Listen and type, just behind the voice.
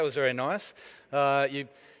That was very nice.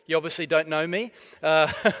 You obviously don't know me,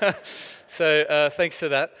 so thanks for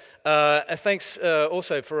that. Thanks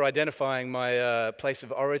also for identifying my place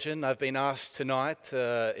of origin. I've been asked tonight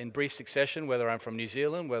in brief succession whether I'm from New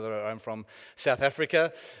Zealand, whether I'm from South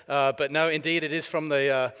Africa, but no, indeed it is from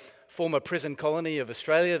the former prison colony of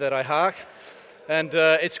Australia that I hark. And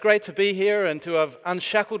it's great to be here and to have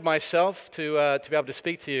unshackled myself to be able to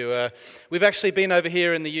speak to you. We've actually been over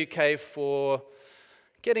here in the UK for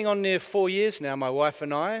getting on near 4 years now, my wife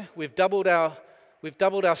and I. We've doubled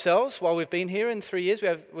ourselves while we've been here in 3 years. We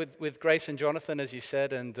have with Grace and Jonathan, as you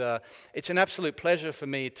said, and it's an absolute pleasure for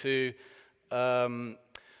me to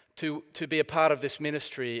be a part of this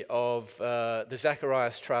ministry of the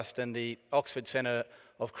Zacharias Trust and the Oxford Centre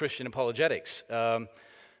of Christian Apologetics.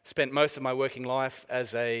 Spent most of my working life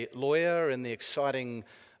as a lawyer in the exciting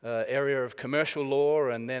area of commercial law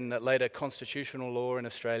and then later constitutional law in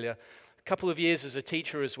Australia. A couple of years as a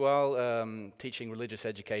teacher as well, teaching religious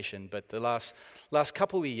education. But the last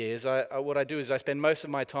couple of years, what I do is I spend most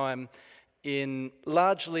of my time in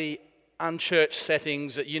largely unchurched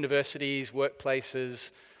settings at universities,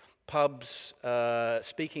 workplaces, pubs,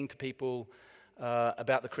 speaking to people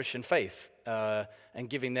about the Christian faith and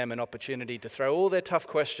giving them an opportunity to throw all their tough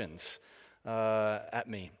questions at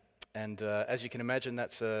me. And as you can imagine,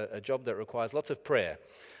 that's a job that requires lots of prayer.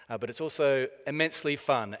 But it's also immensely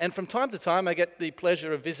fun. And from time to time, I get the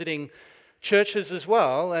pleasure of visiting churches as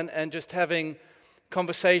well and just having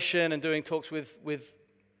conversation and doing talks with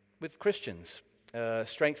Christians,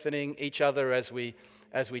 strengthening each other as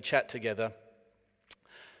we chat together.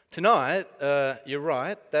 Tonight, you're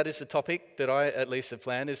right, that is the topic that I at least have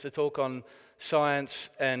planned, is to talk on science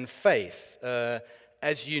and faith.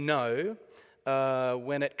 As you know,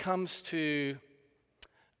 when it comes to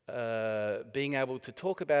being able to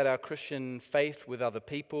talk about our Christian faith with other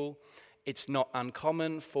people, it's not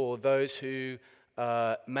uncommon for those who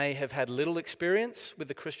may have had little experience with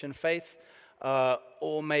the Christian faith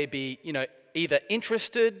or may be, either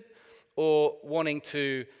interested or wanting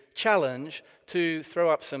to challenge to throw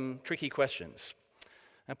up some tricky questions.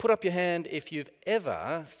 And put up your hand if you've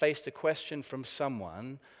ever faced a question from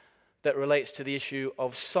someone that relates to the issue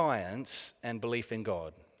of science and belief in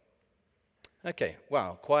God. Okay,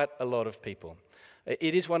 wow, quite a lot of people.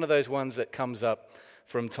 It is one of those ones that comes up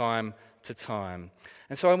from time to time.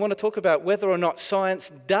 And so I want to talk about whether or not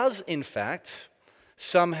science does, in fact, has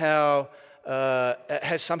somehow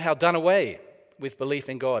done away with belief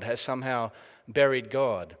in God, has somehow buried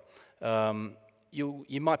God.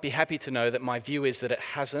 You might be happy to know that my view is that it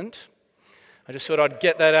hasn't. I just thought I'd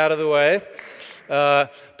get that out of the way.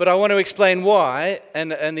 But I want to explain why,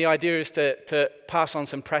 and the idea is to pass on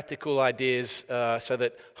some practical ideas so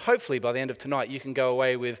that hopefully by the end of tonight you can go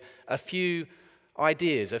away with a few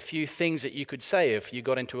ideas, a few things that you could say if you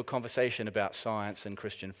got into a conversation about science and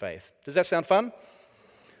Christian faith. Does that sound fun?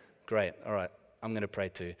 Great. All right. I'm going to pray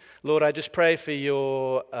too. Lord, I just pray for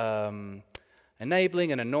your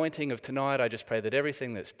enabling and anointing of tonight. I just pray that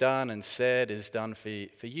everything that's done and said is done for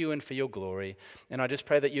you and for your glory. And I just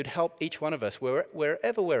pray that you'd help each one of us,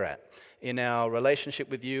 wherever we're at, in our relationship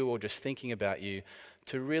with you or just thinking about you,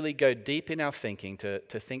 to really go deep in our thinking, to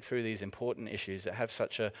think through these important issues that have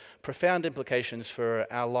such a profound implications for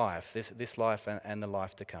our life, this life and the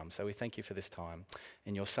life to come. So we thank you for this time.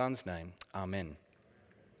 In your Son's name, amen.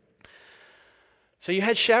 So you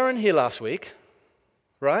had Sharon here last week,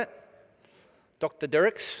 right? Dr.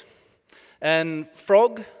 Derricks, and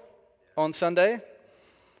Frog on Sunday.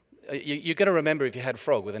 You're going to remember if you had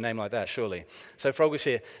Frog with a name like that, surely. So Frog was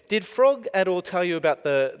here. Did Frog at all tell you about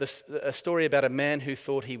a story about a man who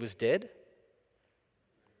thought he was dead?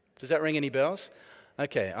 Does that ring any bells?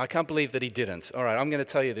 Okay, I can't believe that he didn't. All right, I'm going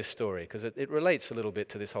to tell you this story because it relates a little bit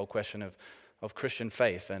to this whole question of Christian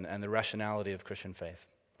faith and the rationality of Christian faith.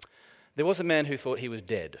 There was a man who thought he was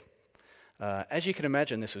dead. As you can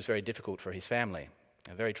imagine, this was very difficult for his family,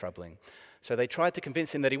 very troubling. So they tried to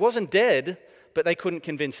convince him that he wasn't dead, but they couldn't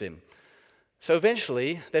convince him. So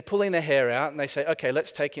eventually, they're pulling their hair out and they say, okay,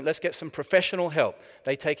 let's get some professional help.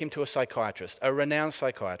 They take him to a psychiatrist, a renowned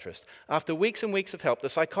psychiatrist. After weeks and weeks of help, the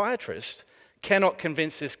psychiatrist cannot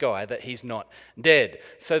convince this guy that he's not dead.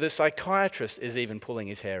 So the psychiatrist is even pulling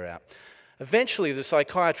his hair out. Eventually, the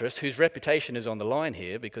psychiatrist, whose reputation is on the line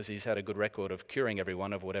here because he's had a good record of curing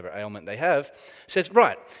everyone of whatever ailment they have, says,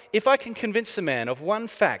 right, if I can convince the man of one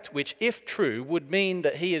fact which, if true, would mean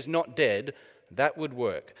that he is not dead, that would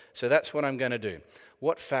work. So that's what I'm going to do.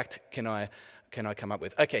 What fact can I come up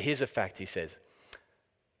with? Okay, here's a fact, he says.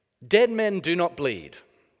 Dead men do not bleed.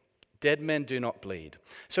 Dead men do not bleed.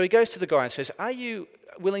 So he goes to the guy and says, are you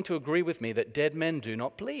willing to agree with me that dead men do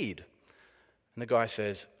not bleed? And the guy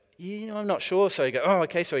says, I'm not sure. So he goes, oh,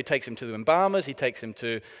 okay. So he takes him to the embalmers. He takes him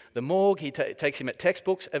to the morgue. He takes him at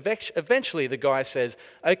textbooks. Eventually, the guy says,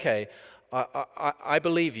 okay, I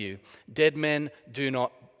believe you. Dead men do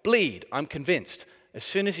not bleed. I'm convinced. As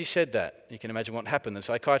soon as he said that, you can imagine what happened. The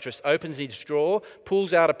psychiatrist opens his drawer,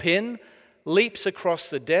 pulls out a pin, leaps across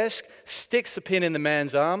the desk, sticks the pin in the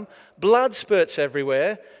man's arm. Blood spurts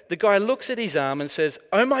everywhere. The guy looks at his arm and says,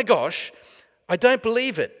 oh my gosh, I don't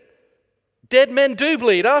believe it. Dead men do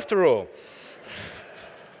bleed after all.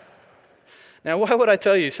 Now, why would I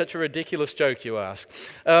tell you such a ridiculous joke, you ask?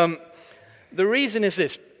 The reason is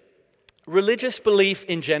this. Religious belief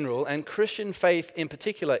in general, and Christian faith in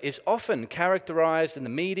particular, is often characterized in the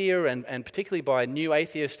media and particularly by new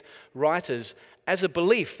atheist writers as a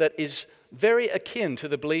belief that is very akin to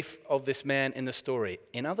the belief of this man in the story.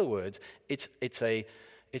 In other words, it's a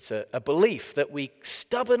belief that we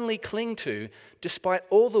stubbornly cling to despite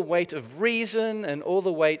all the weight of reason and all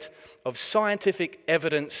the weight of scientific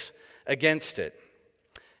evidence against it.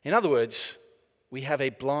 In other words, we have a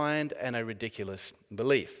blind and a ridiculous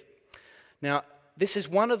belief. Now, this is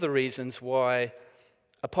one of the reasons why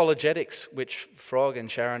apologetics, which Frog and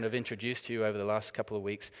Sharon have introduced to you over the last couple of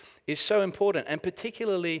weeks, is so important, and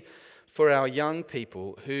particularly for our young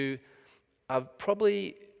people who are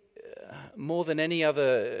probably more than any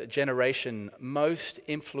other generation most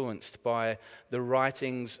influenced by the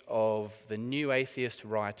writings of the new atheist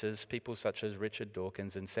writers, people such as Richard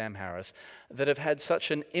Dawkins and Sam Harris, that have had such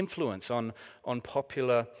an influence on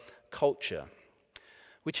popular culture.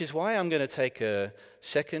 Which is why I'm going to take a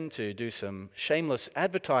second to do some shameless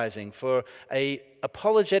advertising for an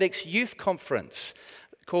apologetics youth conference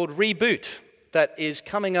called Reboot that is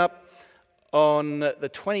coming up on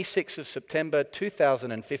the 26th of September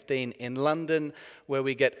 2015 in London, where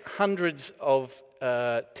we get hundreds of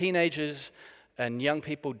teenagers and young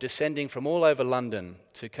people descending from all over London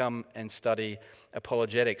to come and study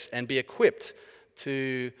apologetics and be equipped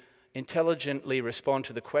to intelligently respond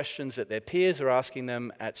to the questions that their peers are asking them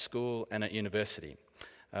at school and at university.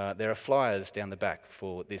 There are flyers down the back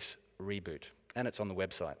for this Reboot, and it's on the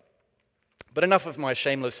website. But enough of my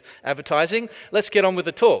shameless advertising. Let's get on with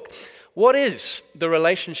the talk. What is the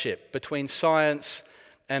relationship between science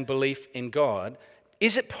and belief in God?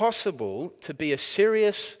 Is it possible to be a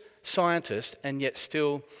serious scientist and yet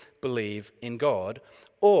still believe in God?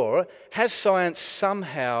 Or has science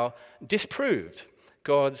somehow disproved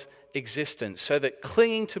God's existence, so that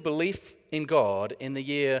clinging to belief in God in the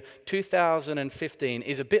year 2015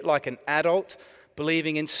 is a bit like an adult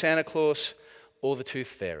believing in Santa Claus or the Tooth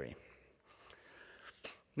Fairy?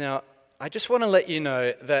 Now, I just want to let you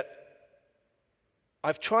know that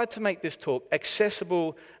I've tried to make this talk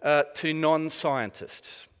accessible to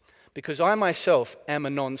non-scientists, because I myself am a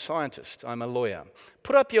non-scientist. I'm a lawyer.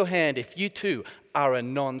 Put up your hand if you too are a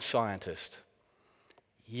non-scientist.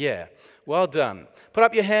 Yeah, well done. Put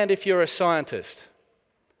up your hand if you're a scientist.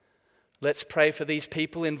 Let's pray for these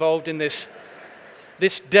people involved in this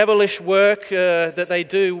devilish work that they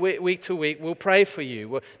do week to week. We'll pray for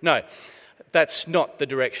you. No, that's not the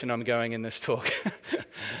direction I'm going in this talk.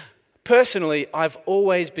 Personally, I've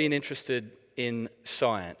always been interested in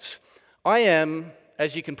science. I am,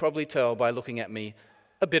 as you can probably tell by looking at me,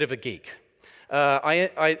 a bit of a geek.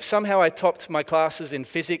 Somehow I topped my classes in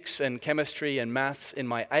physics and chemistry and maths in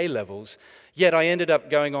my A-levels, yet I ended up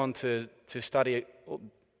going on to study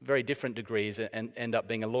very different degrees and end up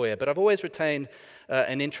being a lawyer. But I've always retained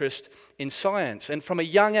an interest in science. And from a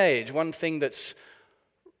young age, one thing that's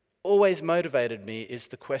always motivated me is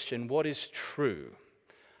the question, what is true?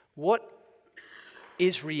 What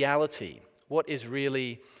is reality? What is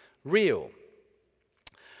really real?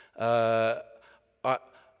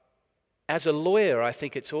 As a lawyer, I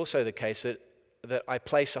think it's also the case that I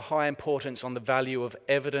place a high importance on the value of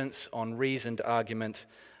evidence, on reasoned argument,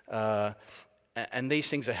 and these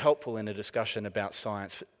things are helpful in a discussion about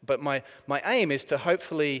science. But my aim is to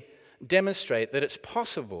hopefully demonstrate that it's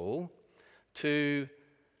possible to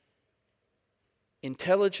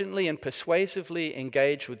intelligently and persuasively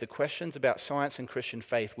engage with the questions about science and Christian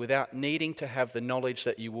faith without needing to have the knowledge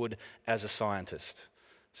that you would as a scientist.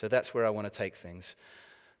 So that's where I want to take things.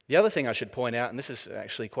 The other thing I should point out, and this is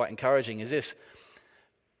actually quite encouraging, is this.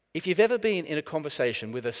 If you've ever been in a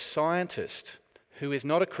conversation with a scientist who is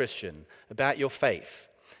not a Christian about your faith,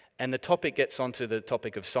 and the topic gets onto the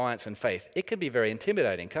topic of science and faith, it can be very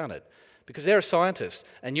intimidating, can't it? Because they're a scientist,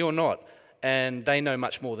 and you're not, and they know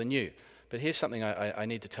much more than you. But here's something I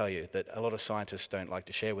need to tell you that a lot of scientists don't like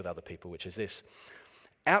to share with other people, which is this.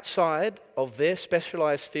 Outside of their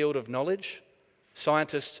specialized field of knowledge,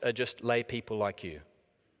 scientists are just lay people like you.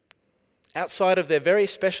 Outside of their very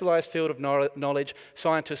specialized field of knowledge,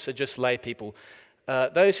 scientists are just lay people.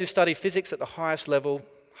 Those who study physics at the highest level,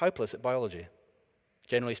 hopeless at biology,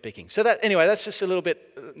 generally speaking. So that's just a little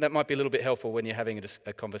bit, that might be a little bit helpful when you're having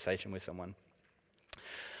a conversation with someone.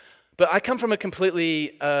 But I come from a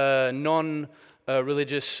completely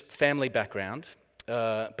non-religious family background,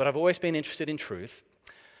 but I've always been interested in truth.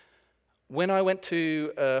 When I went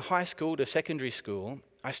to high school to secondary school,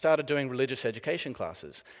 I started doing religious education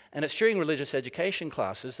classes. And it's during religious education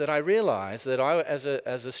classes that I realized that I, as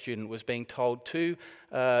a student, was being told two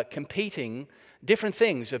competing different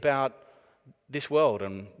things about this world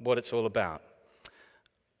and what it's all about.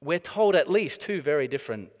 We're told at least two very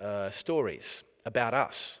different stories about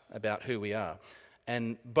us, about who we are.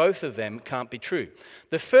 And both of them can't be true.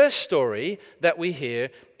 The first story that we hear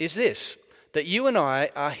is this, that you and I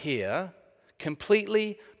are here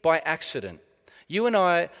completely by accident. You and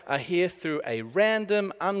I are here through a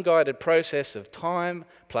random, unguided process of time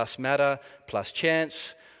plus matter plus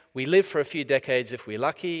chance. We live for a few decades if we're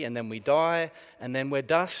lucky, and then we die, and then we're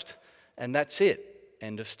dust, and that's it.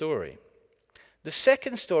 End of story. The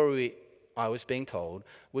second story I was being told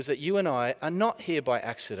was that you and I are not here by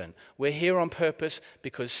accident. We're here on purpose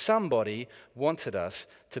because somebody wanted us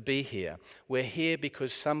to be here. We're here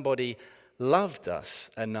because somebody loved us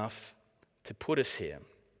enough to put us here.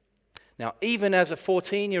 Now, even as a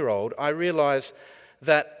 14-year-old, I realized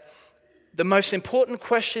that the most important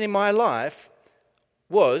question in my life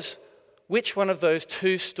was, which one of those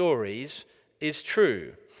two stories is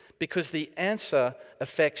true? Because the answer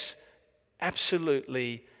affects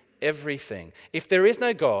absolutely everything. If there is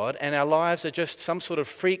no God and our lives are just some sort of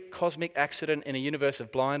freak cosmic accident in a universe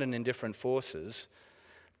of blind and indifferent forces,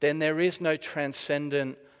 then there is no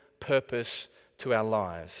transcendent purpose to our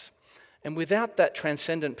lives. And without that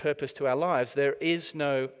transcendent purpose to our lives, there is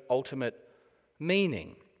no ultimate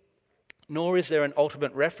meaning, nor is there an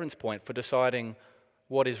ultimate reference point for deciding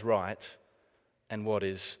what is right and what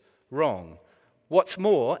is wrong. What's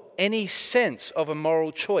more, any sense of a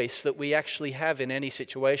moral choice that we actually have in any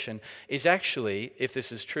situation is actually, if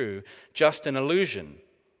this is true, just an illusion.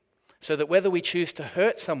 So that whether we choose to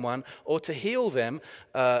hurt someone or to heal them,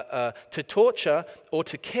 to torture or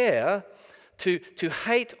to care, to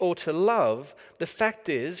hate or to love, the fact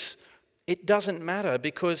is, it doesn't matter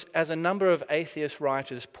because, as a number of atheist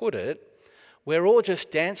writers put it, we're all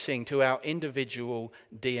just dancing to our individual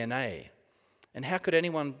DNA. And how could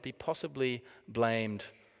anyone be possibly blamed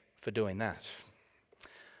for doing that?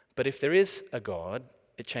 But if there is a God,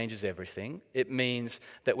 it changes everything. It means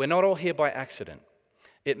that we're not all here by accident.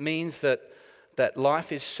 It means that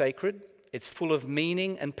life is sacred, it's full of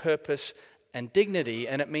meaning and purpose and dignity,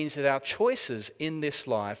 and it means that our choices in this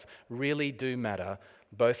life really do matter,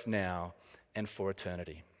 both now and for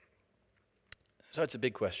eternity. So it's a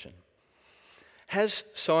big question. Has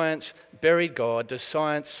science buried God? Does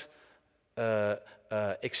science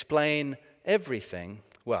explain everything?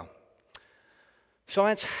 Well,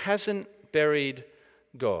 science hasn't buried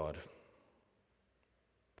God.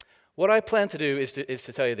 What I plan to do is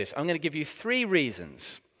to tell you this. I'm going to give you three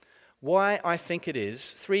reasons why I think it is,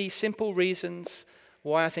 three simple reasons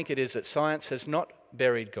why I think it is that science has not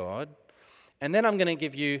buried God. And then I'm going to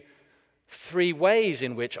give you three ways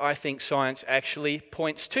in which I think science actually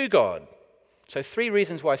points to God. So 3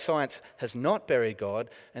 reasons why science has not buried God,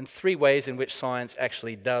 and 3 ways in which science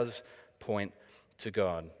actually does point to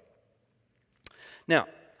God. Now,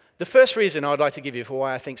 the first reason I would like to give you for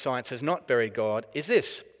why I think science has not buried God is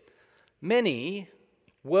this. Many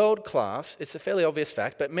world-class, it's a fairly obvious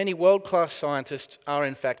fact, but many world-class scientists are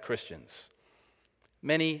in fact Christians.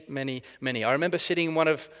 Many. I remember sitting in one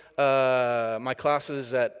of my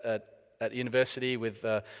classes at university with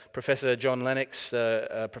Professor John Lennox,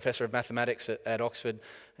 Professor of Mathematics at Oxford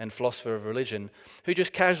and philosopher of religion, who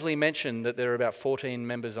just casually mentioned that there are about 14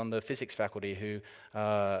 members on the physics faculty who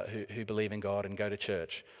believe in God and go to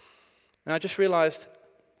church. And I just realized,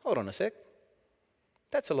 hold on a sec,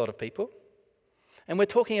 that's a lot of people. And we're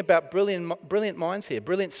talking about brilliant minds here,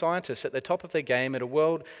 brilliant scientists at the top of their game at a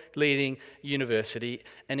world-leading university.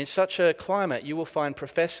 And in such a climate, you will find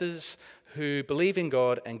professors who believe in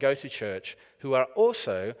God and go to church who are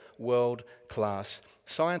also world-class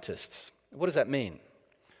scientists. What does that mean?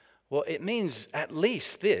 Well, it means at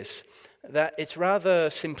least this, that it's rather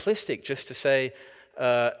simplistic just to say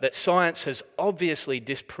that science has obviously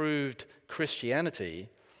disproved Christianity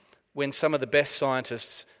when some of the best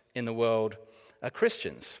scientists in the world are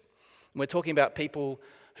Christians. We're talking about people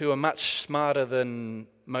who are much smarter than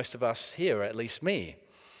most of us here, or at least me.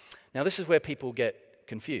 Now, this is where people get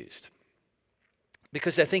confused,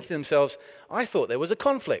 because they're thinking to themselves, I thought there was a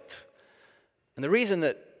conflict. And the reason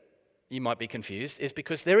that you might be confused, is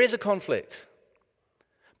because there is a conflict.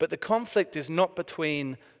 But the conflict is not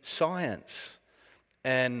between science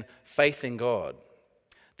and faith in God.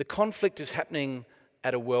 The conflict is happening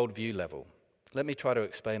at a worldview level. Let me try to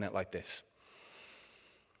explain it like this.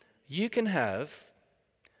 You can have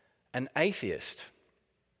an atheist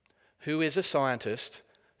who is a scientist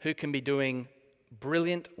who can be doing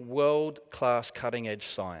brilliant, world-class, cutting-edge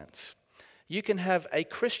science. You can have a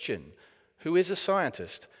Christian who is a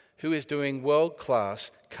scientist who is doing world-class,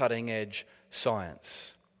 cutting-edge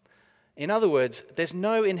science. In other words, there's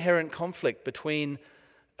no inherent conflict between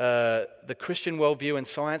the Christian worldview and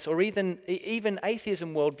science, or even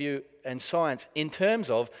atheism worldview and science, in terms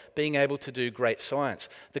of being able to do great science.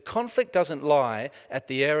 The conflict doesn't lie at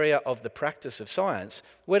the area of the practice of science.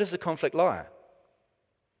 Where does the conflict lie?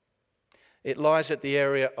 It lies at the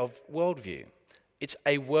area of worldview. It's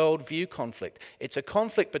a worldview conflict. It's a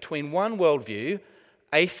conflict between one worldview,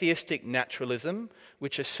 atheistic naturalism,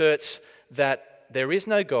 which asserts that there is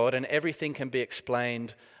no God and everything can be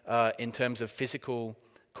explained in terms of physical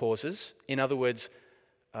causes. In other words,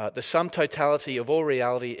 the sum totality of all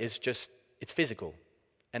reality is it's physical,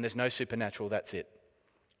 and there's no supernatural, that's it.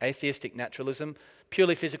 Atheistic naturalism,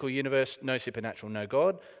 purely physical universe, no supernatural, no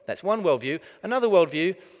God. That's one worldview. Another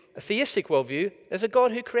worldview, a theistic worldview, there's a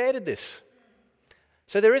God who created this.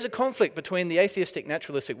 So there is a conflict between the atheistic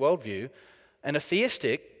naturalistic worldview and a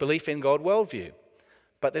theistic belief in God worldview.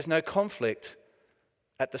 But there's no conflict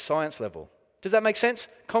at the science level. Does that make sense?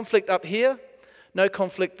 Conflict up here, no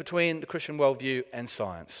conflict between the Christian worldview and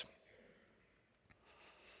science.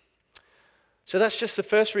 So that's just the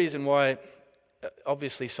first reason why,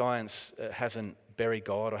 obviously, science hasn't buried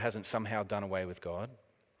God or hasn't somehow done away with God.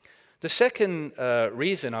 The second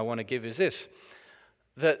reason I want to give is this,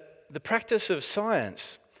 that the practice of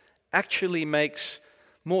science actually makes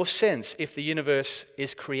more sense if the universe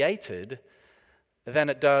is created than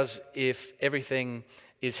it does if everything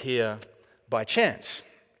is here by chance.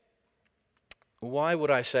 Why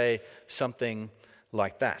would I say something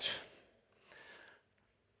like that?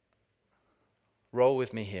 Roll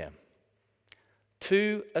with me here.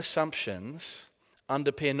 Two assumptions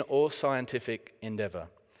underpin all scientific endeavor.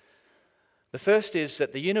 The first is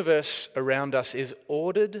that the universe around us is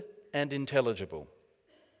ordered and intelligible.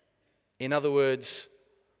 In other words,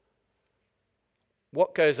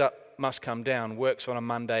 what goes up must come down works on a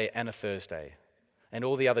Monday and a Thursday and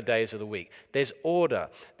all the other days of the week. There's order,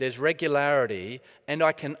 there's regularity, and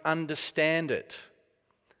I can understand it.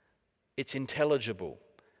 It's intelligible.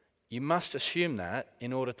 You must assume that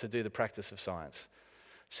in order to do the practice of science.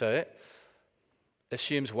 So,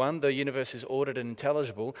 assumes one, the universe is ordered and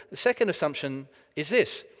intelligible. The second assumption is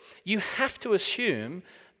this. You have to assume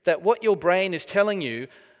that what your brain is telling you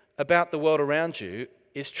about the world around you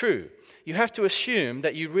is true. You have to assume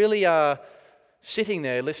that you really are sitting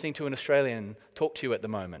there listening to an Australian talk to you at the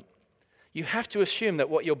moment. You have to assume that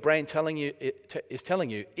what your brain is telling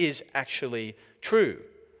you is actually true.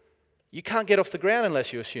 You can't get off the ground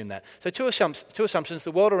unless you assume that. So two assumptions.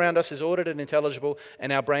 The world around us is ordered and intelligible,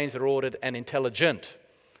 and our brains are ordered and intelligent.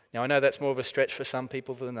 Now, I know that's more of a stretch for some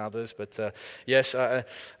people than others, but yes,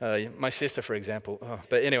 my sister, for example.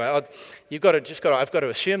 But anyway, I've got to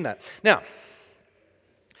assume that. Now,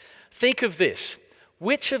 think of this.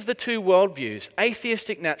 Which of the two worldviews,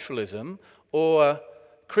 atheistic naturalism or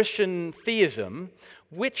Christian theism,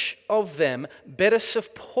 which of them better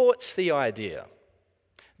supports the idea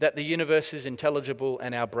that the universe is intelligible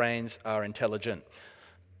and our brains are intelligent?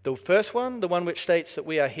 The first one, the one which states that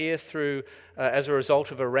we are here through as a result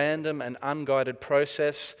of a random and unguided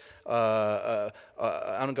process, of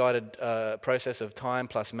time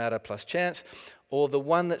plus matter plus chance, or the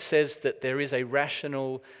one that says that there is a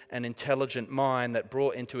rational and intelligent mind that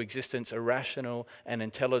brought into existence a rational and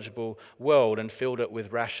intelligible world and filled it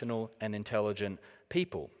with rational and intelligent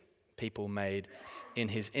people made in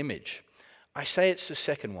his image. I say it's the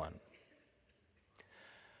second one.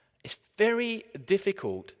 It's very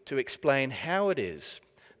difficult to explain how it is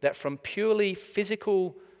that from purely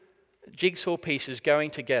physical jigsaw pieces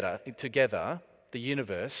going together, the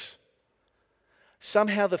universe,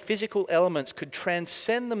 somehow the physical elements could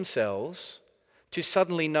transcend themselves to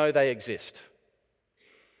suddenly know they exist.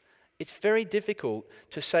 It's very difficult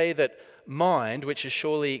to say that mind, which is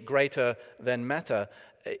surely greater than matter,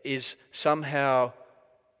 is somehow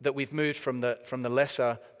that we've moved from the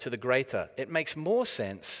lesser to the greater. It makes more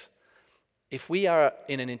sense if we are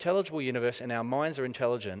in an intelligible universe and our minds are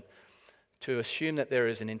intelligent to assume that there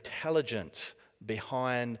is an intelligence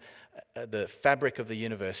behind the fabric of the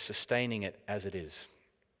universe sustaining it as it is.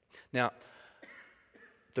 Now,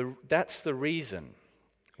 that's the reason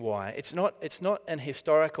why. It's not an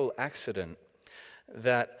historical accident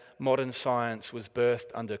that modern science was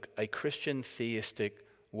birthed under a Christian theistic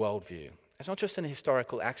worldview. It's not just an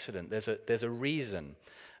historical accident. There's a reason.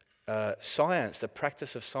 Science, the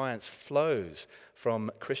practice of science, flows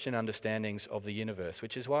from Christian understandings of the universe,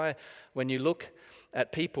 which is why when you look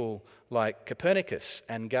at people like Copernicus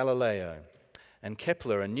and Galileo and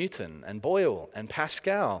Kepler and Newton and Boyle and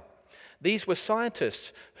Pascal, these were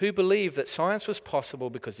scientists who believed that science was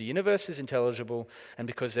possible because the universe is intelligible and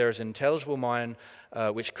because there is an intelligible mind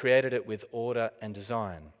which created it with order and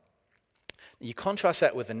design. You contrast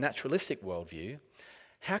that with a naturalistic worldview.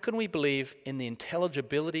 How can we believe in the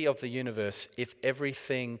intelligibility of the universe if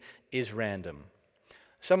everything is random?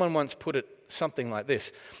 Someone once put it something like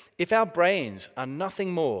this: if our brains are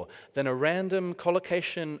nothing more than a random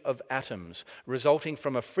collocation of atoms resulting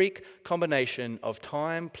from a freak combination of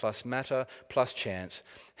time plus matter plus chance,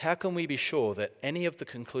 how can we be sure that any of the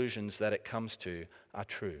conclusions that it comes to are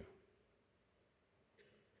true?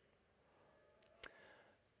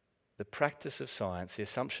 The practice of science, the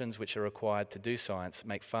assumptions which are required to do science,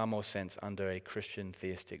 make far more sense under a Christian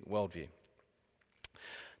theistic worldview.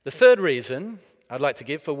 The third reason I'd like to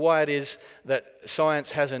give for why it is that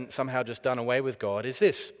science hasn't somehow just done away with God is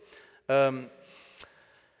this.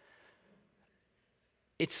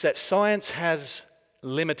 It's that science has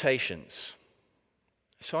limitations.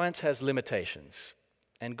 Science has limitations,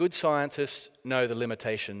 and good scientists know the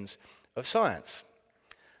limitations of science.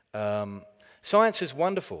 Science is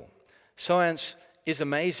wonderful. Science is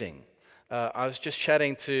amazing. I was just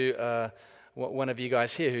chatting to one of you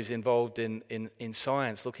guys here who's involved in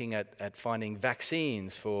science, looking at finding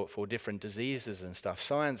vaccines for different diseases and stuff.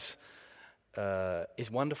 Science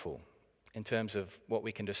is wonderful in terms of what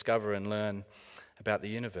we can discover and learn about the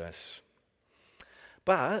universe.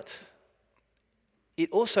 But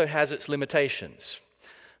it also has its limitations.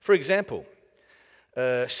 For example,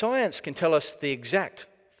 science can tell us the exact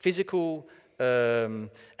physical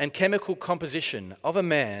and chemical composition of a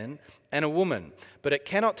man and a woman, but it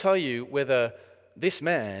cannot tell you whether this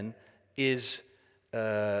man is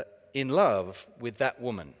in love with that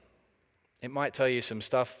woman. It might tell you some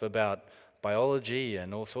stuff about biology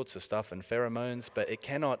and all sorts of stuff and pheromones, but it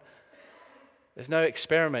cannot. There's no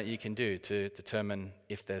experiment you can do to determine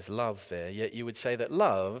if there's love there. Yet you would say that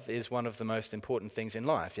love is one of the most important things in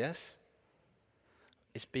life, yes?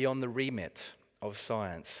 It's beyond the remit of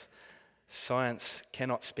science. Science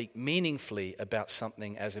cannot speak meaningfully about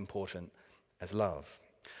something as important as love.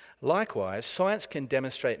 Likewise, science can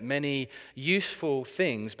demonstrate many useful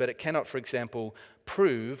things, but it cannot, for example,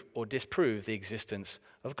 prove or disprove the existence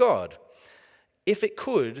of God. If it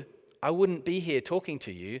could, I wouldn't be here talking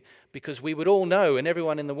to you, because we would all know, and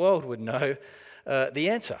everyone in the world would know, the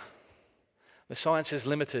answer. The science is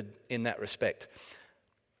limited in that respect.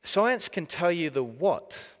 Science can tell you the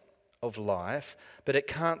what of life, but it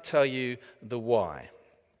can't tell you the why.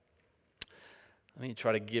 Let me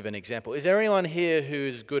try to give an example. Is there anyone here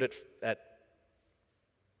who's good at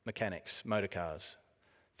mechanics, motor cars,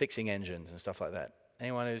 fixing engines and stuff like that?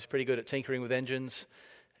 Anyone who's pretty good at tinkering with engines?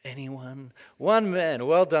 Anyone? One man.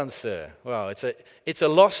 Well done, sir. Well, it's a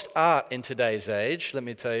lost art in today's age, let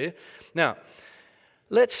me tell you. Now,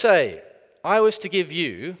 let's say I was to give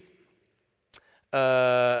you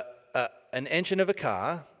an engine of a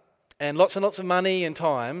car and lots of money and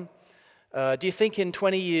time. Do you think in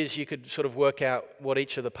 20 years you could sort of work out what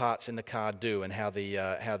each of the parts in the car do and how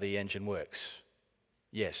the engine works?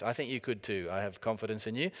 Yes, I think you could too. I have confidence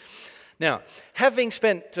in you. Now, having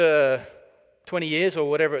spent 20 years or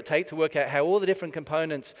whatever it takes to work out how all the different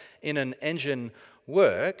components in an engine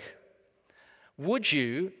work, would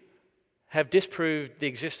you have disproved the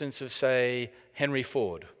existence of, say, Henry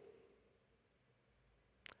Ford?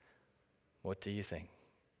 What do you think?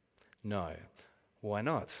 No. Why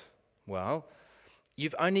not? Well,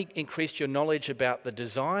 you've only increased your knowledge about the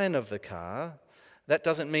design of the car. That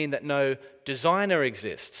doesn't mean that no designer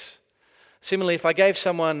exists. Similarly, if I gave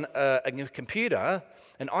someone a computer,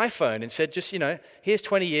 an iPhone, and said, just, here's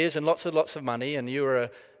 20 years and lots of money, and you were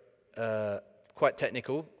quite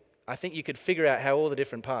technical, I think you could figure out how all the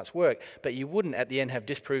different parts work, but you wouldn't at the end have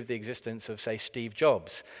disproved the existence of, say, Steve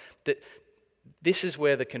Jobs. This is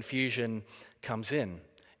where the confusion comes in.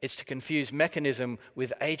 It's to confuse mechanism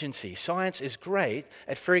with agency. Science is great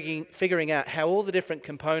at figuring out how all the different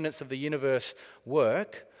components of the universe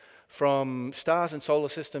work, from stars and solar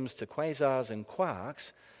systems to quasars and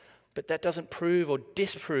quarks, but that doesn't prove or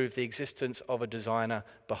disprove the existence of a designer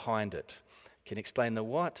behind it. It can explain the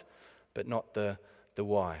what, but not the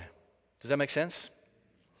why. Does that make sense?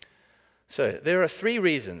 So there are 3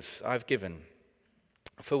 reasons I've given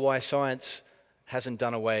for why science hasn't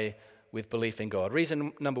done away with belief in God.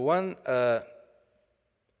 Reason number one,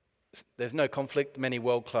 there's no conflict. Many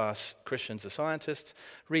world-class Christians are scientists.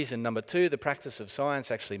 Reason number two, the practice of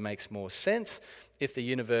science actually makes more sense if the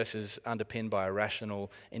universe is underpinned by a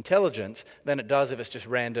rational intelligence than it does if it's just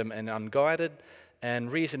random and unguided.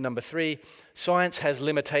 And reason number three, science has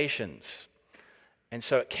limitations. And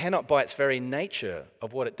so it cannot, by its very nature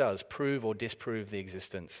of what it does, prove or disprove the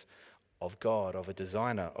existence of God, of a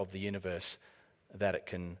designer of the universe that it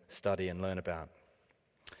can study and learn about.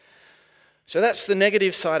 So that's the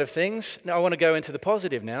negative side of things. Now I want to go into the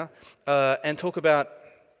positive now and talk about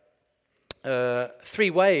three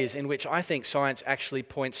ways in which I think science actually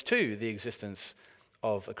points to the existence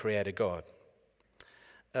of a creator God.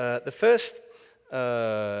 The first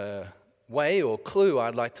way or clue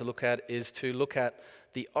I'd like to look at is to look at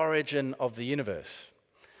the origin of the universe.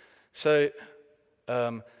 So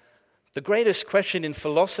the greatest question in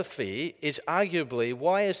philosophy is arguably,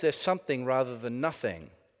 why is there something rather than nothing?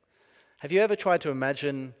 Have you ever tried to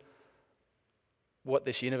imagine what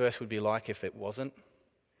this universe would be like if it wasn't?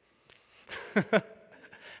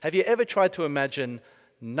 Have you ever tried to imagine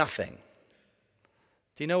nothing?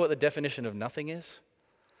 Do you know what the definition of nothing is?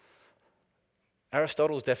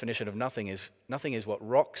 Aristotle's definition of nothing is what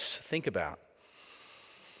rocks think about.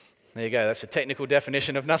 There you go, that's a technical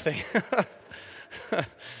definition of nothing.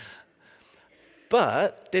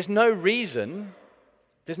 But there's no reason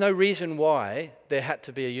why there had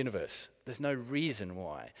to be a universe. There's no reason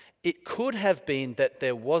why. It could have been that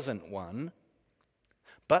there wasn't one,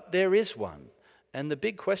 but there is one. And the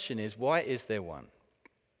big question is, why is there one?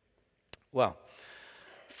 Well,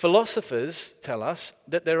 philosophers tell us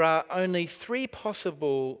that there are only three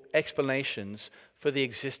possible explanations for the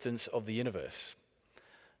existence of the universe.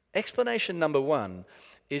 Explanation number one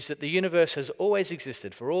is that the universe has always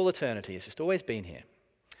existed for all eternity. It's just always been here.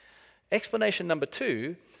 Explanation number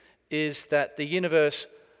two is that the universe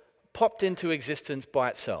popped into existence by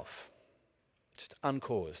itself. Just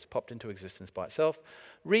uncaused, popped into existence by itself.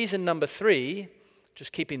 Reason number three,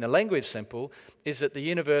 just keeping the language simple, is that the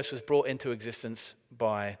universe was brought into existence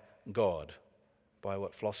by God, by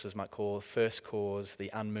what philosophers might call first cause, the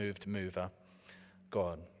unmoved mover,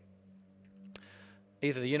 God.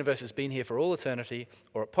 Either the universe has been here for all eternity,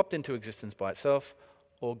 or it popped into existence by itself,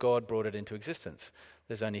 or God brought it into existence.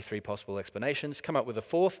 There's only three possible explanations. Come up with a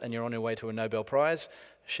fourth, and you're on your way to a Nobel Prize.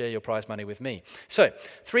 Share your prize money with me. So,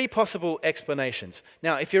 three possible explanations.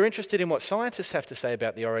 Now, if you're interested in what scientists have to say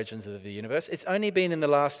about the origins of the universe, it's only been in the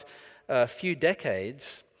last few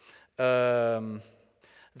decades that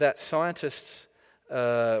scientists,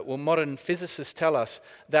 modern physicists tell us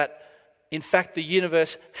that in fact, the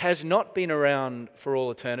universe has not been around for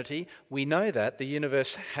all eternity. We know that the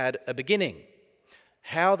universe had a beginning.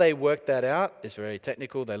 How they worked that out is very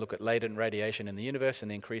technical. They look at latent radiation in the universe and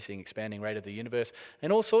the increasing, expanding rate of the universe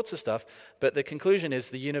and all sorts of stuff. But the conclusion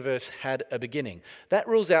is the universe had a beginning. That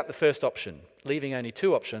rules out the first option, leaving only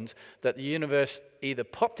two options, that the universe either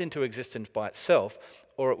popped into existence by itself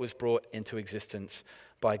or it was brought into existence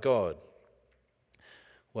by God.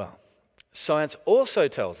 Well, science also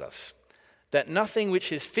tells us that nothing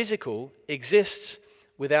which is physical exists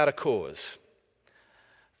without a cause.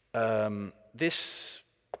 This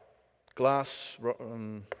glass, what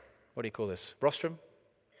do you call this? Rostrum?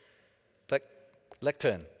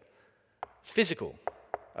 Lectern. It's physical.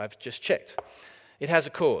 I've just checked. It has a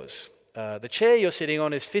cause. The chair you're sitting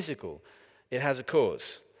on is physical. It has a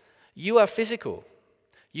cause. You are physical.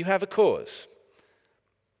 You have a cause.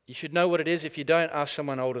 You should know what it is. If you don't, ask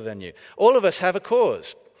someone older than you. All of us have a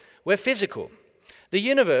cause. We're physical. The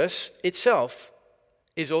universe itself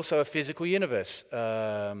is also a physical universe,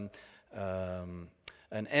 an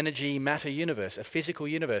energy matter universe, a physical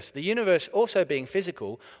universe. The universe, also being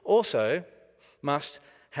physical, also must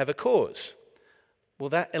have a cause. Well,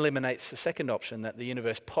 that eliminates the second option, that the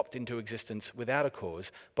universe popped into existence without a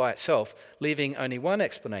cause by itself, leaving only one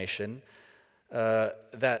explanation,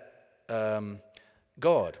 that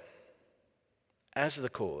God, as the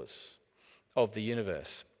cause of the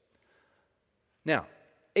universe. Now,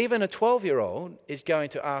 even a 12-year-old is going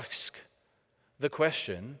to ask the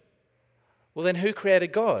question, well then who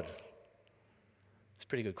created God? It's a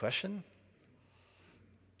pretty good question.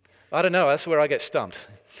 I don't know, that's where I get stumped.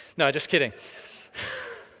 No, just kidding.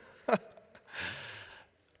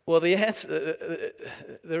 Well, the answer,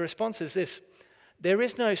 the response is this. There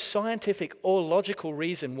is no scientific or logical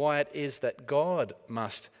reason why it is that God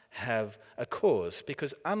must have a cause,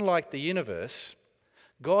 because unlike the universe,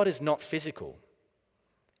 God is not physical.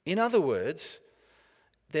 In other words,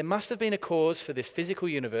 there must have been a cause for this physical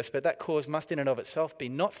universe, but that cause must in and of itself be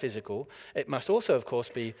not physical. It must also, of course,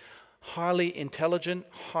 be highly intelligent,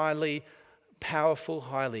 highly powerful,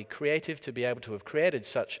 highly creative to be able to have created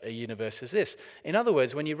such a universe as this. In other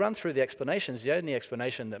words, when you run through the explanations, the only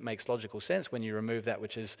explanation that makes logical sense when you remove that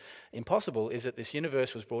which is impossible is that this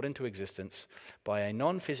universe was brought into existence by a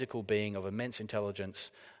non-physical being of immense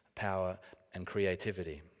intelligence, power, and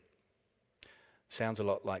creativity. Sounds a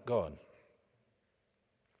lot like God.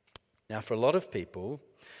 Now, for a lot of people,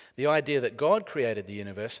 the idea that God created the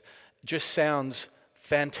universe just sounds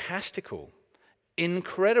fantastical,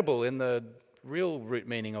 incredible in the real root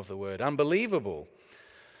meaning of the word, unbelievable.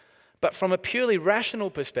 But from a purely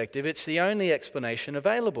rational perspective, it's the only explanation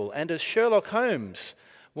available. And as Sherlock Holmes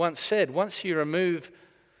once said, once you remove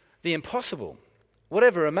the impossible,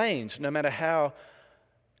 whatever remains, no matter how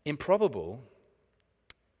improbable,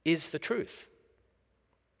 is the truth.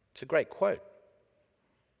 It's a great quote.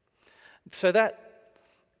 So that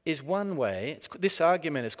is one way. This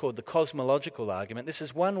argument is called the cosmological argument. This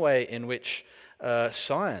is one way in which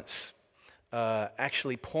science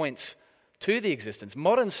actually points to the existence.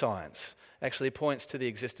 Modern science actually points to the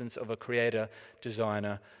existence of a creator,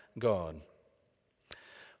 designer, God.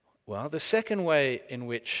 Well, the second way in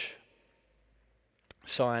which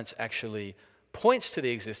science actually points to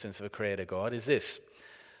the existence of a creator God is this.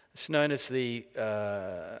 It's known as the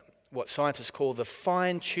what scientists call the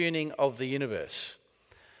fine-tuning of the universe.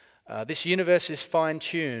 This universe is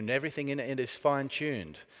fine-tuned. Everything in it is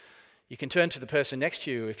fine-tuned. You can turn to the person next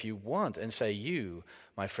to you if you want and say, "You,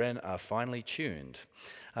 my friend, are finely tuned."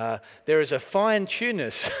 There is a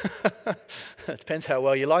fine-tunedness. It depends how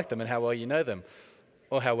well you like them and how well you know them,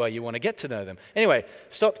 or how well you want to get to know them. Anyway,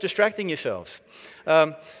 stop distracting yourselves.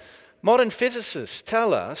 Modern physicists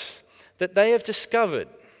tell us that they have discovered,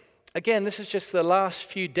 again, this is just the last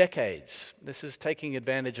few decades. This is taking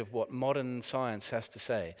advantage of what modern science has to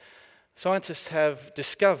say. Scientists have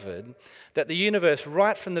discovered that the universe,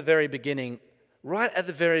 right from the very beginning, right at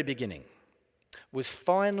the very beginning, was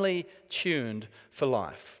finely tuned for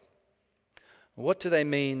life. What do they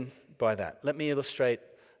mean by that? Let me illustrate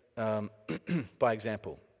by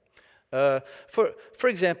example. For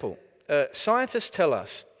example, scientists tell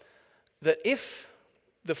us that if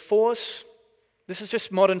the force, this is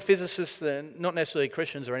just modern physicists, not necessarily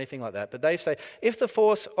Christians or anything like that, but they say if the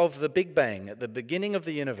force of the Big Bang at the beginning of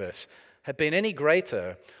the universe had been any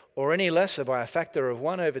greater or any lesser by a factor of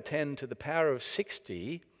 1 over 10 to the power of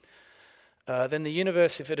 60, then the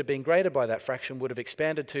universe, if it had been greater by that fraction, would have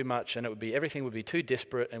expanded too much, and everything would be too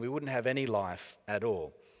disparate, and we wouldn't have any life at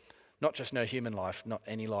all. Not just no human life, not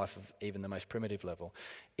any life of even the most primitive level.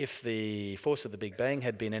 If the force of the Big Bang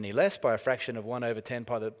had been any less by a fraction of 1 over 10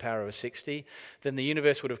 by the power of 60, then the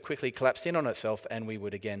universe would have quickly collapsed in on itself and we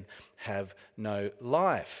would again have no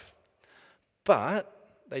life. But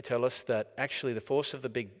they tell us that actually the force of the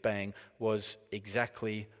Big Bang was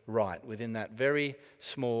exactly right. Within that very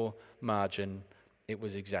small margin, it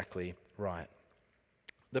was exactly right.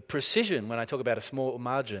 The precision, when I talk about a small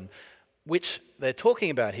margin, which they're talking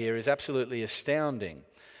about here, is absolutely astounding.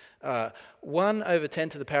 1 over 10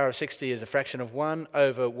 to the power of 60 is a fraction of 1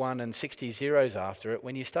 over 1 and 60 zeros after it.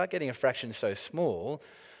 When you start getting a fraction so small,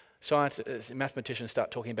 mathematicians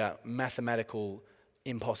start talking about mathematical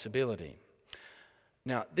impossibility.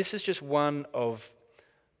 Now, this is just one of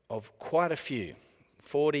quite a few,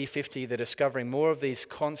 40, 50, they're discovering more of these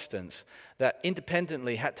constants that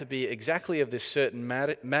independently had to be exactly of this certain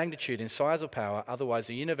magnitude in size or power, otherwise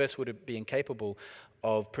the universe would be incapable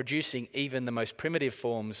of producing even the most primitive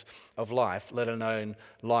forms of life, let alone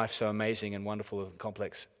life so amazing and wonderful and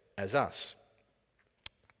complex as us.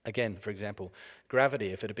 Again, for example, gravity,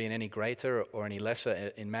 if it had been any greater or any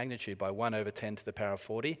lesser in magnitude by 1 over 10 to the power of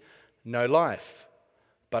 40, no life.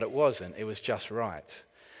 But it wasn't. It was just right.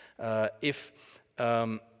 If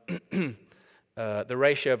the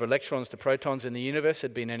ratio of electrons to protons in the universe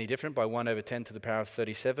had been any different by 1 over 10 to the power of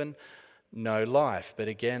 37, no life. But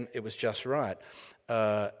again, it was just right.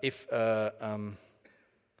 If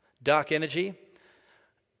dark energy,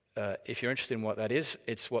 if you're interested in what that is,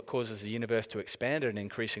 it's what causes the universe to expand at an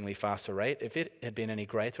increasingly faster rate. If it had been any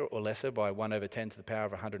greater or lesser by 1 over 10 to the power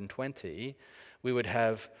of 120, we would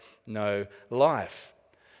have no life.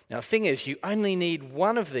 Now, the thing is, you only need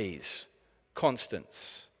one of these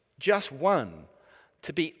constants, just one,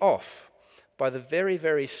 to be off by the very,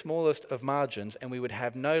 very smallest of margins, and we would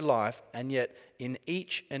have no life. And yet, in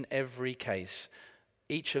each and every case,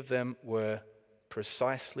 each of them were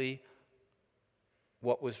precisely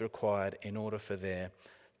what was required in order for there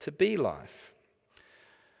to be life.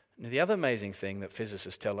 Now, the other amazing thing that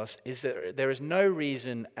physicists tell us is that there is no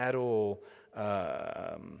reason at all,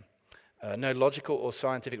 no logical or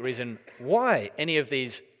scientific reason why any of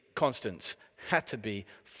these constants had to be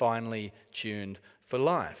finely tuned for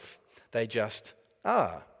life. They just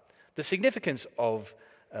are. The significance of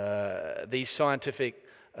these scientific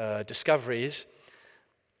discoveries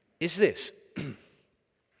is this.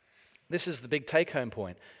 This is the big take-home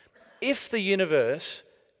point. If the universe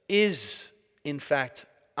is, in fact,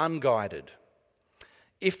 unguided,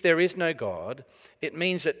 if there is no God, it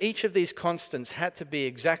means that each of these constants had to be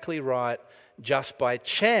exactly right just by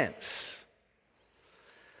chance.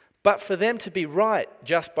 But for them to be right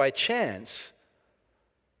just by chance,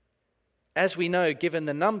 as we know, given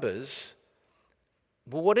the numbers,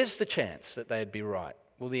 well, what is the chance that they'd be right?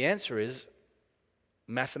 Well, the answer is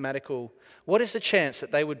mathematical. What is the chance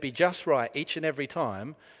that they would be just right each and every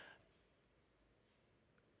time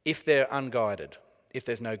if they're unguided, if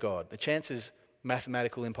there's no God? The chance is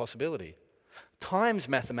mathematical impossibility. Times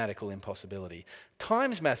mathematical impossibility.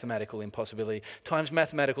 Times mathematical impossibility. Times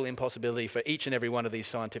mathematical impossibility for each and every one of these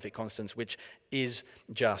scientific constants, which is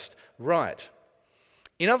just right.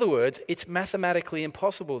 In other words, it's mathematically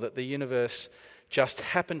impossible that the universe just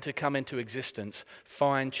happened to come into existence,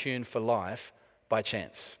 fine-tuned for life, by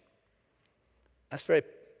chance. That's very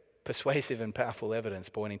persuasive and powerful evidence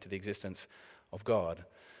pointing to the existence of God.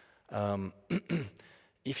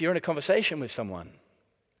 If you're in a conversation with someone,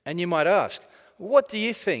 and you might ask, what do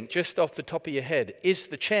you think, just off the top of your head, is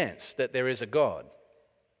the chance that there is a God?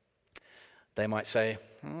 They might say,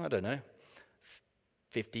 I don't know,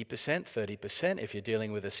 50%, 30%. If you're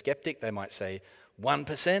dealing with a skeptic, they might say 1%,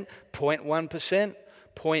 0.1%,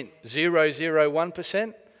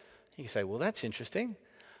 0.001%. You can say, well, that's interesting.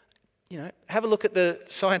 Have a look at the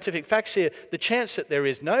scientific facts here. The chance that there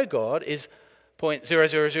is no God is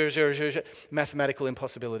 0.00000, mathematical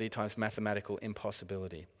impossibility times mathematical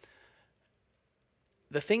impossibility.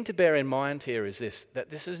 The thing to bear in mind here is this, that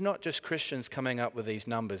this is not just Christians coming up with these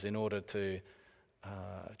numbers in order to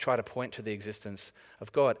try to point to the existence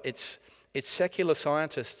of God. It's secular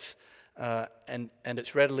scientists, and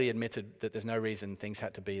it's readily admitted that there's no reason things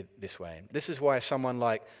had to be this way. This is why someone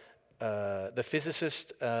like the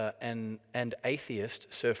physicist and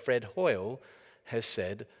atheist Sir Fred Hoyle has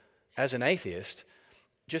said, as an atheist,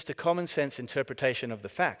 just a common sense interpretation of the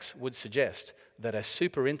facts would suggest that a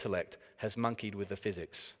super intellect has monkeyed with the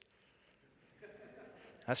physics.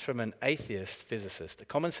 That's from an atheist physicist. A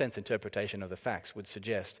common sense interpretation of the facts would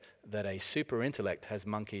suggest that a super intellect has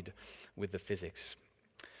monkeyed with the physics.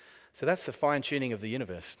 So that's the fine-tuning of the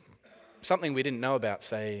universe. Something we didn't know about,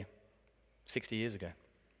 say, 60 years ago.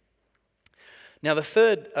 Now, the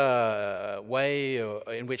third way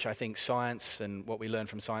in which I think science and what we learn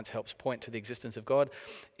from science helps point to the existence of God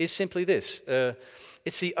is simply this.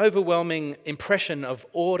 It's the overwhelming impression of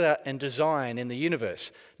order and design in the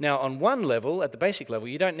universe. Now, on one level, at the basic level,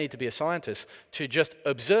 you don't need to be a scientist to just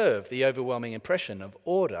observe the overwhelming impression of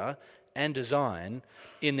order and design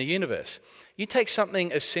in the universe. You take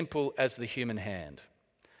something as simple as the human hand.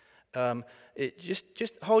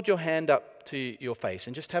 Just hold your hand up to your face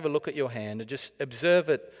and just have a look at your hand and just observe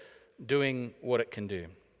it doing what it can do.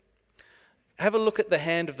 Have a look at the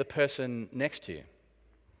hand of the person next to you.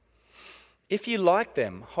 If you like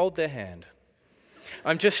them, hold their hand.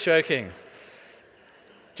 I'm just joking.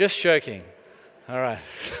 Just joking. All right.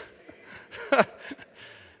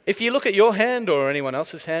 If you look at your hand or anyone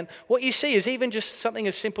else's hand, what you see is even just something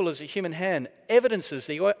as simple as a human hand evidences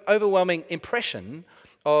the overwhelming impression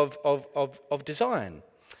of design.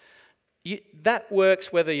 That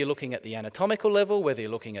works whether you're looking at the anatomical level, whether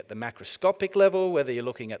you're looking at the macroscopic level, whether you're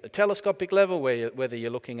looking at the telescopic level, whether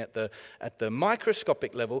you're looking at the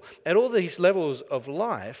microscopic level. At all these levels of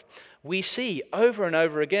life, we see over and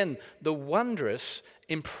over again the wondrous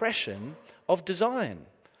impression of design.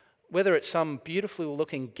 Whether it's some beautifully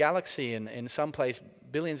looking galaxy in some place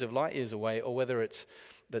billions of light years away, or whether it's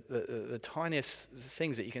the tiniest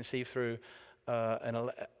things that you can see through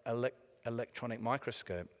an electronic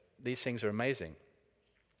microscope. These things are amazing.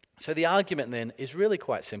 So the argument then is really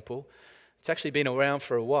quite simple. It's actually been around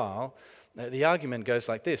for a while. The argument goes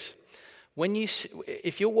like this.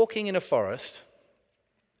 If you're walking in a forest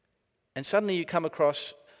and suddenly you come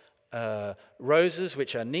across roses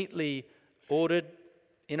which are neatly ordered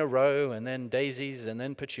in a row, and then daisies, and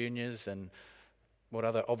then petunias, and what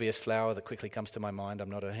other obvious flower that quickly comes to my mind,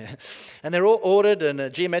 and they're all ordered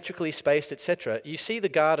and geometrically spaced, etc. You see the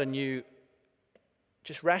garden, you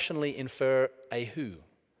just rationally infer a who?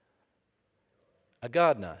 A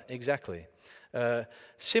gardener, exactly.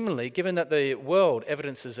 Similarly, given that the world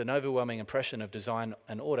evidences an overwhelming impression of design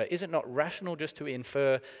and order, is it not rational just to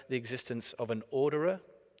infer the existence of an orderer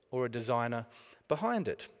or a designer behind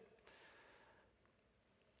it?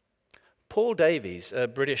 Paul Davies, a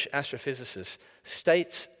British astrophysicist,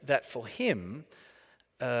 states that for him,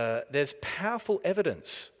 there's powerful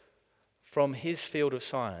evidence from his field of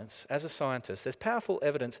science, as a scientist, there's powerful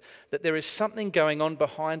evidence that there is something going on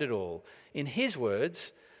behind it all. In his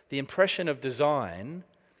words, the impression of design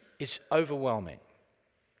is overwhelming.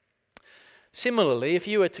 Similarly, if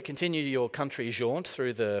you were to continue your country jaunt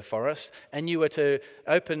through the forest and you were to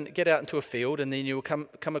get out into a field and then you will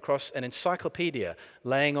come across an encyclopedia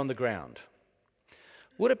laying on the ground,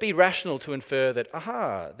 would it be rational to infer that,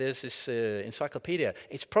 there's this encyclopedia?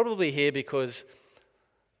 It's probably here because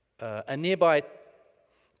a nearby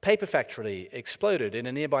paper factory exploded in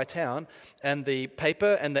a nearby town, and the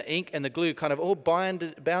paper and the ink and the glue kind of all bound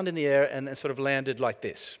in the air and sort of landed like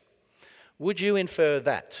this. Would you infer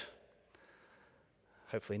that?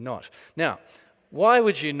 Hopefully not. Now, why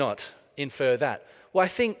would you not infer that? Well, I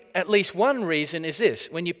think at least one reason is this.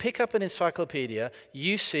 When you pick up an encyclopedia,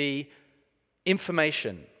 you see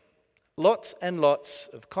information. Lots and lots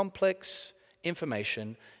of complex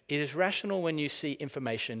information. It is rational when you see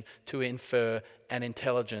information to infer an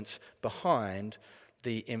intelligence behind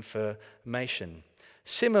the information.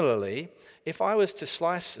 Similarly, if I was to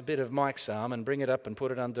slice a bit of Mike's arm and bring it up and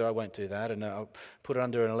put it under, I won't do that, and I'll put it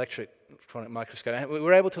under an electronic microscope, and we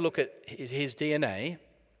were able to look at his DNA,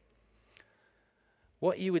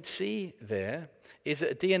 what you would see there is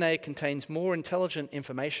that DNA contains more intelligent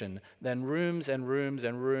information than rooms and rooms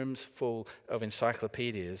and rooms full of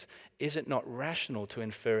encyclopedias. Is it not rational to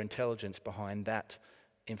infer intelligence behind that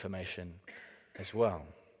information as well?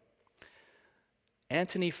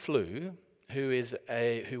 Antony Flew, who was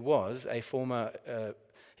a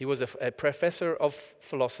professor of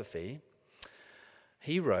philosophy,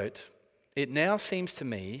 he wrote, "It now seems to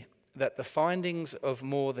me that the findings of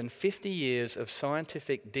more than 50 years of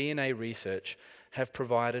scientific DNA research have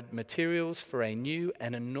provided materials for a new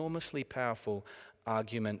and enormously powerful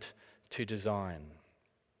argument to design."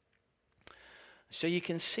 So you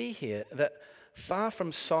can see here that far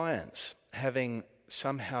from science having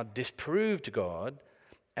somehow disproved God,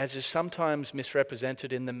 as is sometimes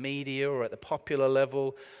misrepresented in the media or at the popular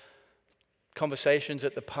level, conversations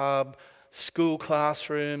at the pub, school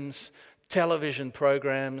classrooms, television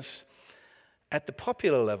programs, at the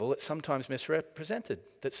popular level, it's sometimes misrepresented,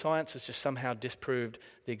 that science has just somehow disproved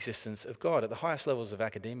the existence of God. At the highest levels of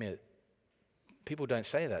academia, people don't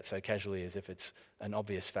say that so casually as if it's an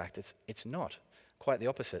obvious fact. It's not. Quite the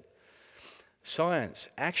opposite. Science,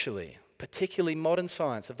 actually, particularly modern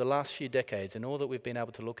science of the last few decades and all that we've been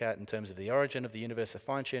able to look at in terms of the origin of the universe, the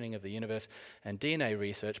fine-tuning of the universe, and DNA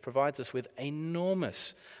research provides us with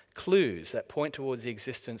enormous clues that point towards the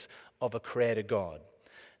existence of a creator God.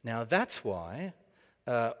 Now that's why,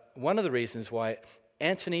 one of the reasons why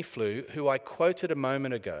Antony Flew, who I quoted a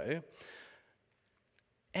moment ago,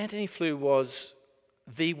 Antony Flew was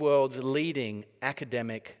the world's leading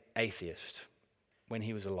academic atheist when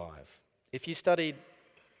he was alive. If you studied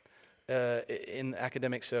in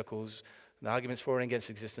academic circles the arguments for and against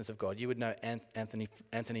the existence of God, you would know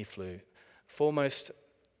Antony Flew, foremost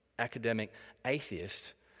academic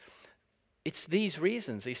atheist. It's these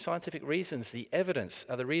reasons, these scientific reasons, the evidence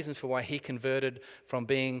are the reasons for why he converted from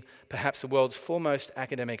being perhaps the world's foremost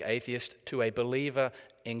academic atheist to a believer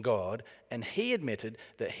in God, and he admitted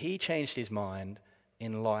that he changed his mind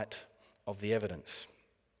in light of the evidence.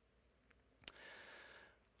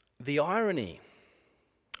 The irony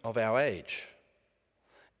of our age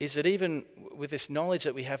is that even with this knowledge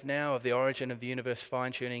that we have now of the origin of the universe,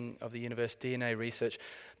 fine-tuning of the universe, DNA research,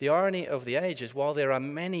 the irony of the age is while there are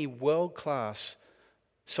many world-class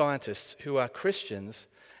scientists who are Christians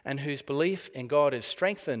and whose belief in God is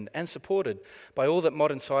strengthened and supported by all that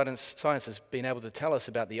modern science has been able to tell us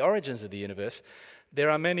about the origins of the universe, there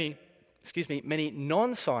are many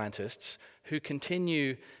non-scientists who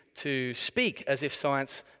continue to speak as if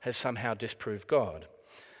science has somehow disproved God.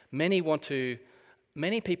 Many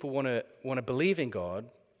people want to believe in God,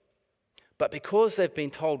 but because they've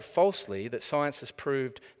been told falsely that science has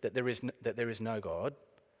proved that there is no God,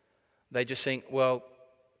 they just think, well,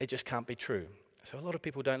 it just can't be true. So a lot of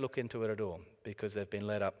people don't look into it at all because they've been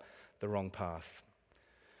led up the wrong path.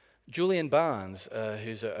 Julian Barnes,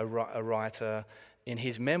 who's a writer, in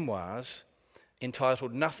his memoirs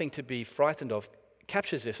entitled "Nothing to be Frightened of,"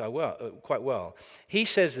 captures this quite well. He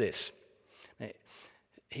says this.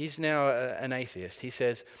 He's now an atheist. He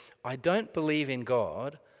says, "I don't believe in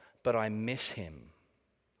God, but I miss him.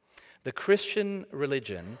 The Christian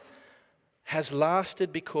religion has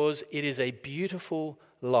lasted because it is a beautiful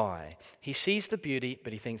lie. He sees the beauty,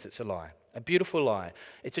 but he thinks it's a lie. A beautiful lie.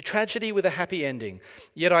 It's a tragedy with a happy ending.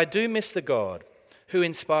 Yet I do miss the God who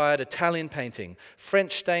inspired Italian painting,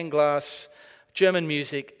 French stained glass, German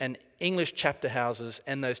music, and English chapter houses,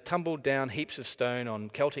 and those tumbled down heaps of stone on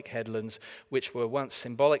Celtic headlands, which were once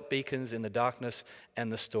symbolic beacons in the darkness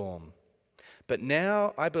and the storm. But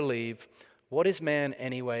now I believe, what is man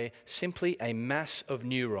anyway? Simply a mass of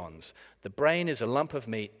neurons. The brain is a lump of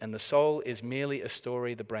meat, and the soul is merely a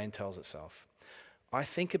story the brain tells itself. I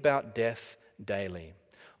think about death daily.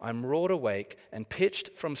 I'm roared awake and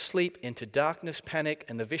pitched from sleep into darkness, panic,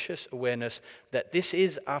 and the vicious awareness that this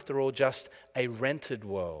is, after all, just a rented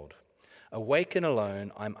world. Awake and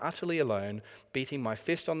alone, I'm utterly alone, beating my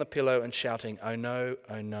fist on the pillow and shouting, "Oh no,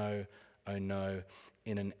 oh no, oh no,"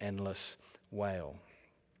 in an endless wail.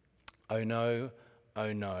 Oh no,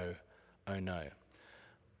 oh no, oh no.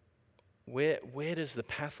 Where does the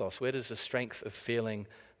pathos, where does the strength of feeling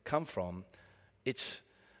come from? It's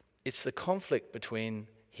the conflict between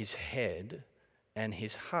his head and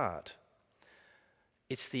his heart.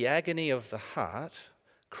 It's the agony of the heart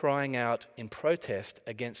crying out in protest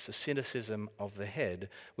against the cynicism of the head,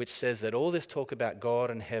 which says that all this talk about God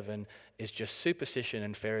and heaven is just superstition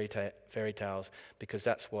and fairy tales, because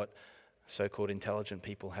that's what so-called intelligent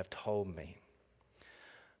people have told me.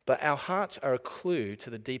 But our hearts are a clue to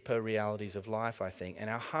the deeper realities of life, I think, and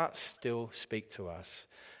our hearts still speak to us.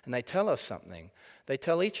 And they tell us something. They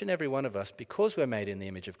tell each and every one of us, because we're made in the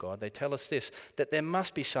image of God, they tell us this, that there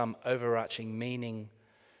must be some overarching meaning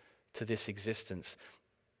to this existence.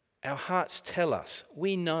 Our hearts tell us,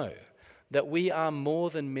 we know, that we are more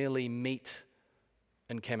than merely meat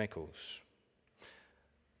and chemicals.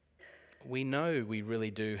 We know we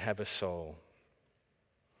really do have a soul.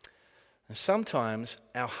 And sometimes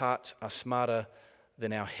our hearts are smarter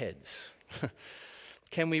than our heads.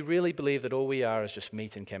 Can we really believe that all we are is just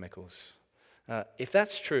meat and chemicals? If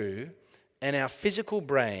that's true, and our physical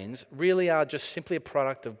brains really are just simply a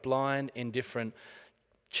product of blind, indifferent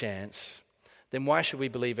chance, then why should we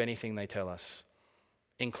believe anything they tell us,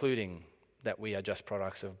 including that we are just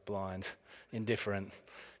products of blind, indifferent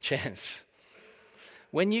chance?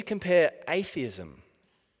 When you compare atheism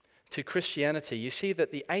to Christianity, you see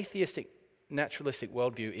that the atheistic, naturalistic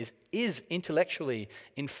worldview is intellectually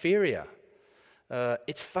inferior.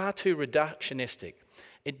 It's far too reductionistic.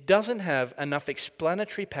 It doesn't have enough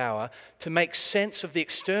explanatory power to make sense of the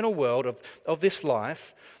external world of this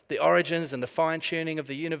life, the origins and the fine-tuning of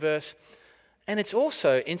the universe. And it's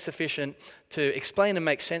also insufficient to explain and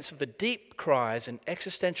make sense of the deep cries and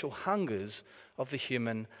existential hungers of the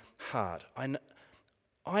human heart. I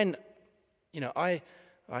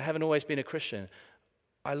haven't always been a Christian.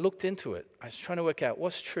 I looked into it. I was trying to work out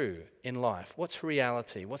what's true in life, what's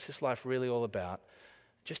reality, what's this life really all about.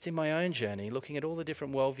 Just in my own journey, looking at all the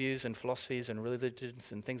different worldviews and philosophies and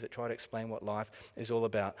religions and things that try to explain what life is all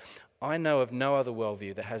about, I know of no other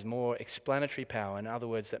worldview that has more explanatory power, in other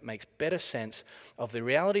words, that makes better sense of the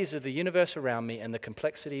realities of the universe around me and the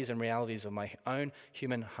complexities and realities of my own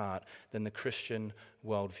human heart than the Christian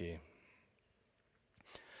worldview.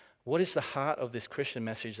 What is the heart of this Christian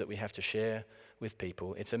message that we have to share with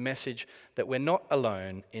people? It's a message that we're not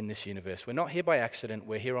alone in this universe. We're not here by accident.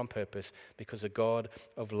 We're here on purpose because a God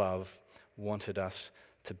of love wanted us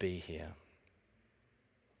to be here.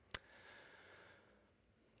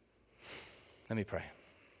 Let me pray.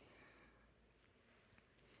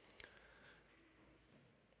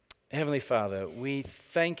 Heavenly Father, we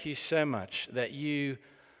thank you so much that you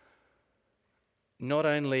not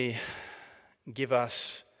only give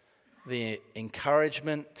us the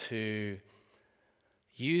encouragement to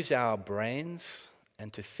use our brains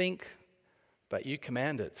and to think, but you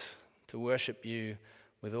command it to worship you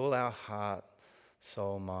with all our heart,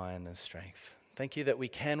 soul, mind, and strength. Thank you that we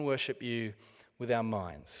can worship you with our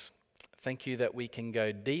minds. Thank you that we can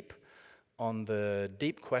go deep on the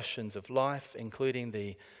deep questions of life, including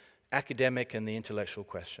the academic and the intellectual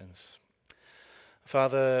questions.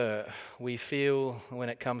 Father, we feel when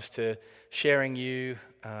it comes to sharing you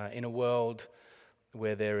in a world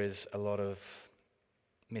where there is a lot of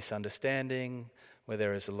misunderstanding, where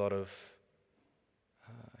there is a lot of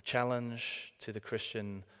challenge to the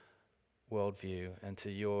Christian worldview and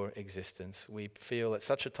to your existence. We feel at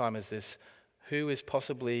such a time as this, who is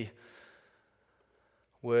possibly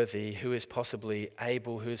worthy, who is possibly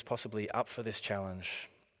able, who is possibly up for this challenge?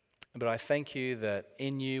 But I thank you that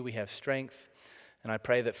in you we have strength, and I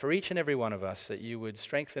pray that for each and every one of us, that you would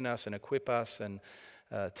strengthen us and equip us and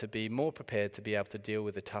to be more prepared to be able to deal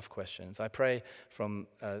with the tough questions. I pray from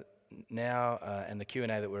now and the Q&A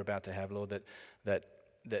that we're about to have, Lord,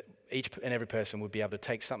 that each and every person would be able to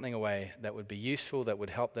take something away that would be useful, that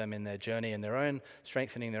would help them in their journey and their own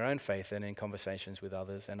strengthening their own faith and in conversations with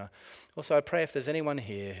others. And also I pray if there's anyone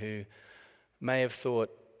here who may have thought,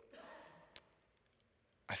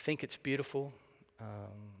 I think it's beautiful,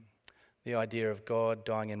 the idea of God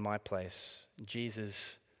dying in my place,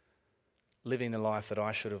 Jesus living the life that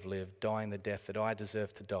I should have lived, dying the death that I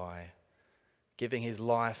deserve to die, giving his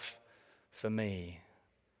life for me,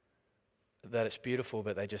 that it's beautiful,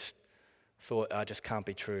 but they just thought, I just can't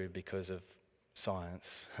be true because of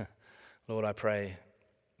science. Lord, I pray,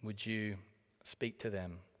 would you speak to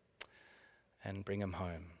them and bring them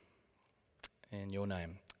home? In your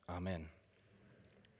name, amen.